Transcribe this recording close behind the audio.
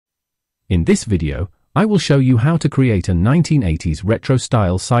In this video, I will show you how to create a 1980s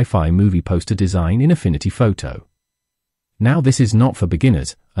retro-style sci-fi movie poster design in Affinity Photo. Now this is not for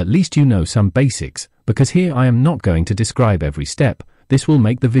beginners, at least you know some basics, because here I am not going to describe every step, this will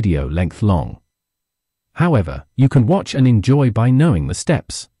make the video length long. However, you can watch and enjoy by knowing the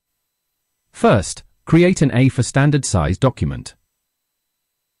steps. First, create an A4 standard size document.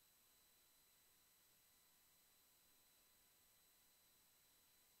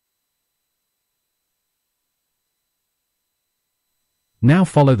 Now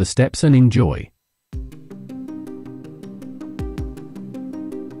follow the steps and enjoy.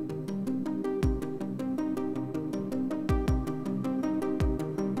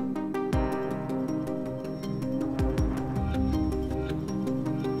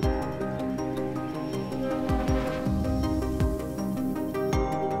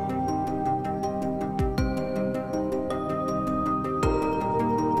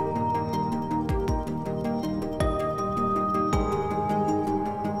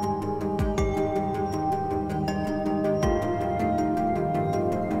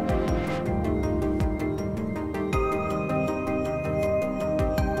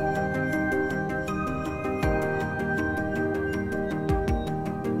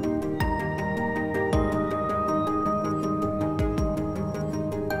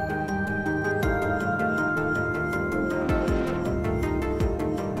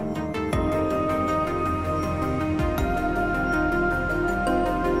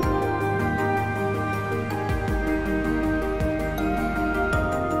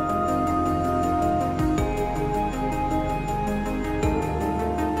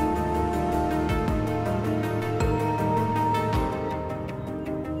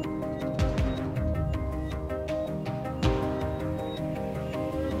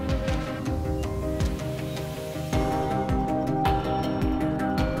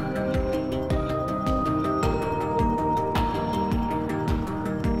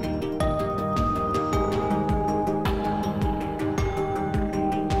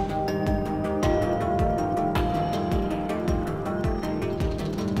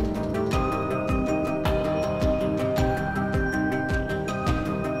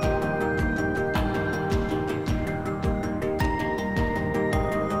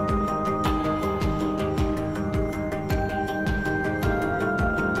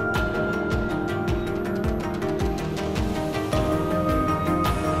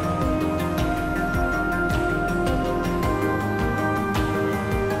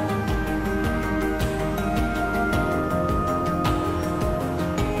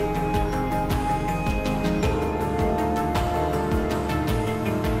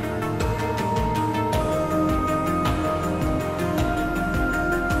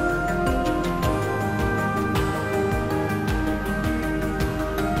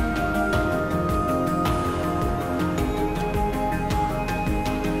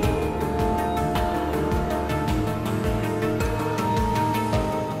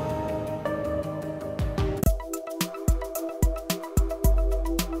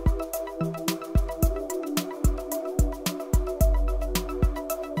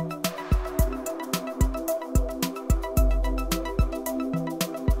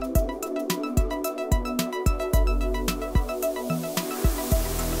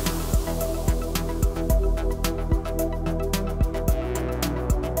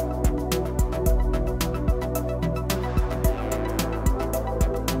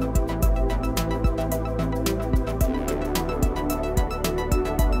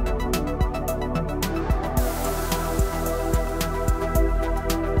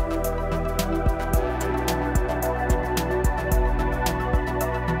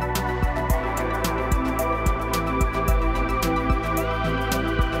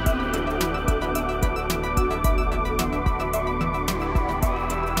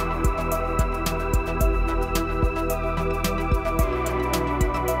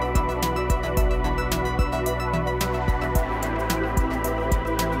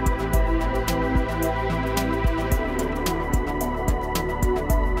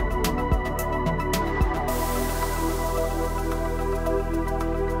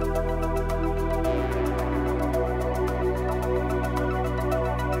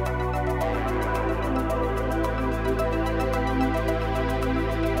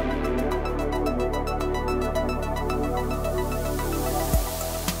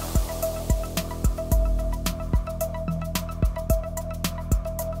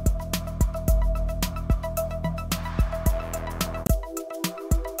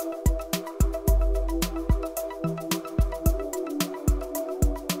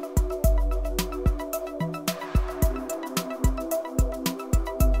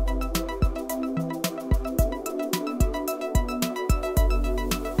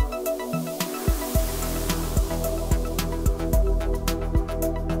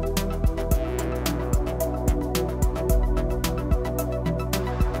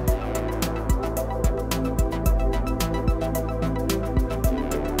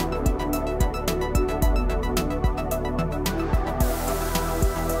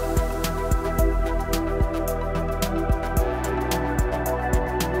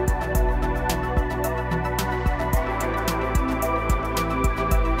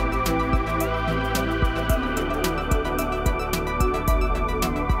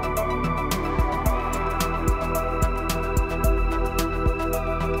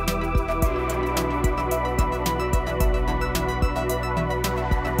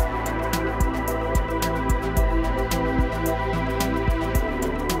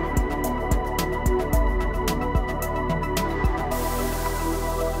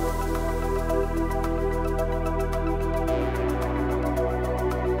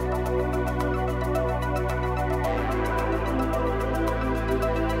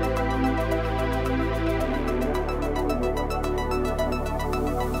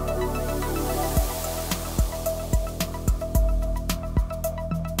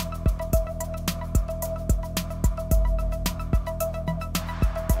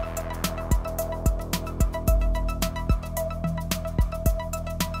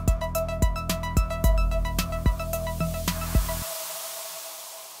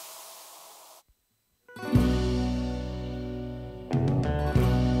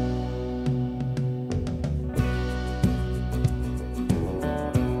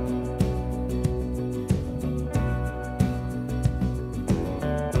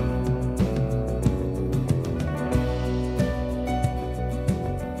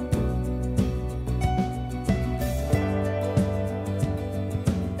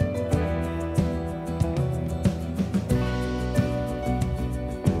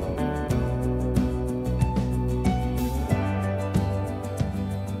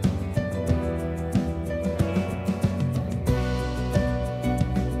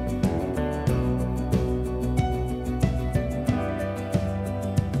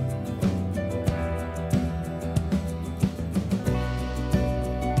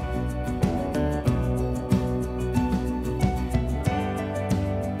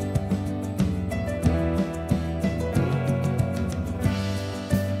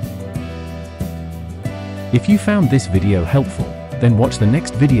 If you found this video helpful, then watch the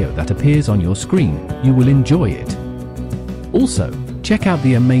next video that appears on your screen. You will enjoy it. Also, check out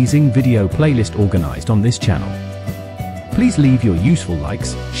the amazing video playlist organized on this channel. Please leave your useful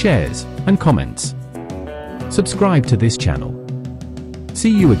likes, shares, and comments. Subscribe to this channel. See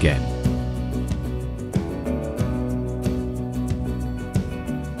you again.